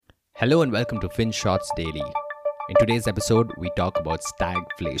Hello and welcome to FinShots Daily. In today's episode, we talk about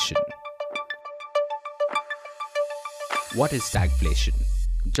stagflation. What is stagflation?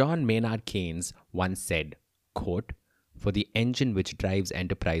 John Maynard Keynes once said, quote, "For the engine which drives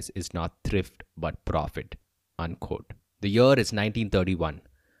enterprise is not thrift but profit." Unquote. The year is 1931.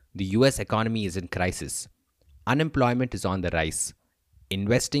 The US economy is in crisis. Unemployment is on the rise.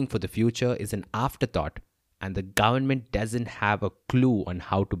 Investing for the future is an afterthought, and the government doesn't have a clue on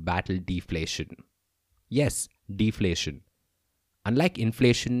how to battle deflation. Yes, deflation. Unlike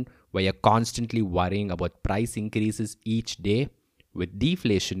inflation, where you're constantly worrying about price increases each day, with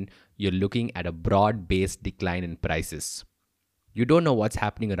deflation, you're looking at a broad-based decline in prices. You don't know what's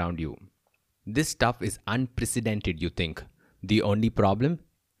happening around you. This stuff is unprecedented, you think. The only problem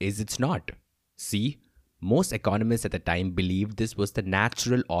is it's not. See, most economists at the time believed this was the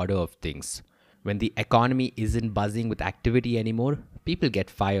natural order of things. When the economy isn't buzzing with activity anymore, people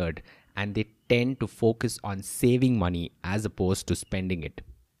get fired and they tend to focus on saving money as opposed to spending it.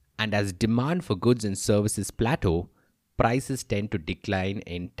 And as demand for goods and services plateau, prices tend to decline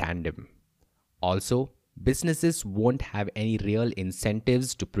in tandem. Also, businesses won't have any real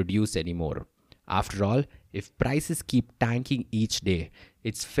incentives to produce anymore. After all, if prices keep tanking each day,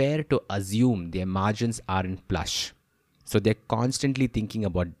 it's fair to assume their margins aren't plush. So they're constantly thinking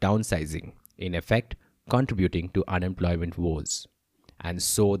about downsizing, in effect, contributing to unemployment woes. And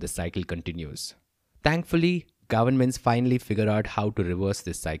so the cycle continues. Thankfully, governments finally figured out how to reverse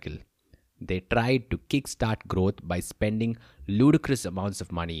this cycle. They tried to kickstart growth by spending ludicrous amounts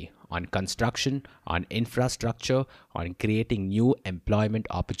of money on construction, on infrastructure, on creating new employment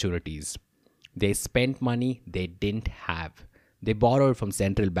opportunities. They spent money they didn't have. They borrowed from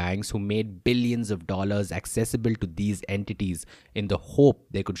central banks who made billions of dollars accessible to these entities in the hope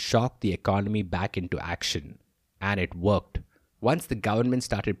they could shock the economy back into action. And it worked. Once the government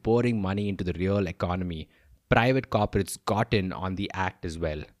started pouring money into the real economy, private corporates got in on the act as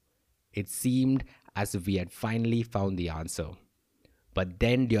well. It seemed as if we had finally found the answer. But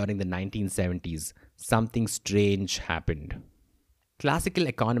then during the 1970s, something strange happened. Classical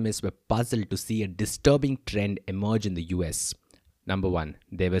economists were puzzled to see a disturbing trend emerge in the US. Number one,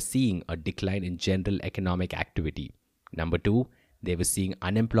 they were seeing a decline in general economic activity. Number two, they were seeing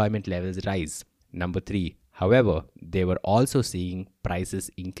unemployment levels rise. Number three, however, they were also seeing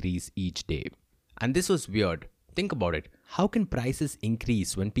prices increase each day. And this was weird. Think about it. How can prices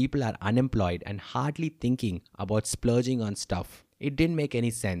increase when people are unemployed and hardly thinking about splurging on stuff? It didn't make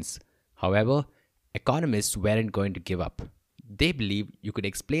any sense. However, economists weren't going to give up. They believed you could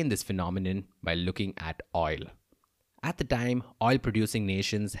explain this phenomenon by looking at oil. At the time, oil-producing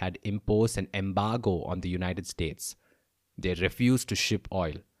nations had imposed an embargo on the United States. They refused to ship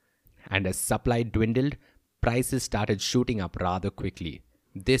oil. And as supply dwindled, prices started shooting up rather quickly.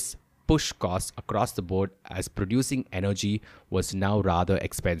 This pushed costs across the board as producing energy was now rather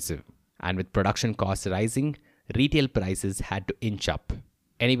expensive. And with production costs rising, retail prices had to inch up.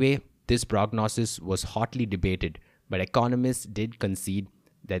 Anyway, this prognosis was hotly debated, but economists did concede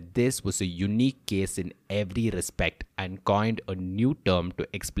that this was a unique case in every respect and coined a new term to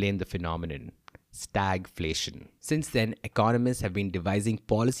explain the phenomenon: stagflation. Since then, economists have been devising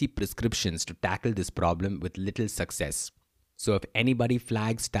policy prescriptions to tackle this problem with little success. So if anybody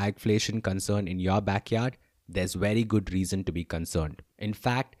flags stagflation concern in your backyard, there's very good reason to be concerned. In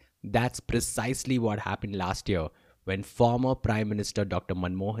fact, that's precisely what happened last year when former Prime Minister Dr.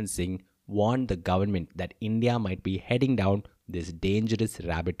 Manmohan Singh warned the government that India might be heading down this dangerous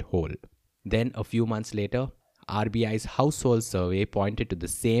rabbit hole. Then, a few months later, RBI's household survey pointed to the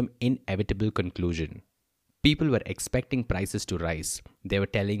same inevitable conclusion. People were expecting prices to rise. They were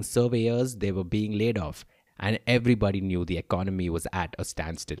telling surveyors they were being laid off, and everybody knew the economy was at a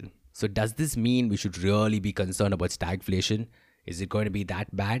standstill. So does this mean we should really be concerned about stagflation? Is it going to be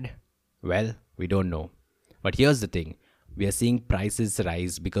that bad? Well, we don't know. But here's the thing. We are seeing prices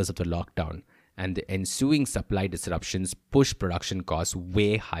rise because of the lockdown, and the ensuing supply disruptions push production costs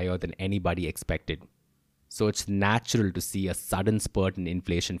way higher than anybody expected. So it's natural to see a sudden spurt in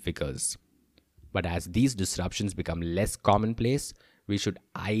inflation figures. But as these disruptions become less commonplace, we should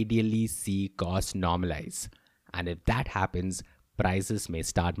ideally see costs normalize. And if that happens, prices may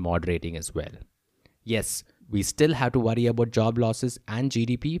start moderating as well. Yes, we still have to worry about job losses and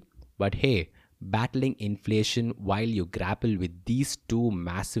GDP, but hey, battling inflation while you grapple with these two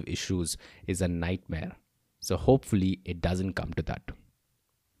massive issues is a nightmare. So hopefully it doesn't come to that.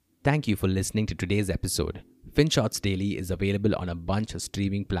 Thank you for listening to today's episode. FinShots Daily is available on a bunch of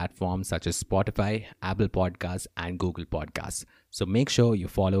streaming platforms such as Spotify, Apple Podcasts, and Google Podcasts. So make sure you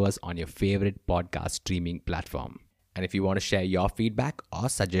follow us on your favorite podcast streaming platform. And if you want to share your feedback or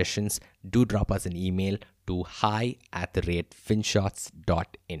suggestions, do drop us an email to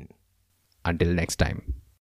hi@finshots.in. Until next time.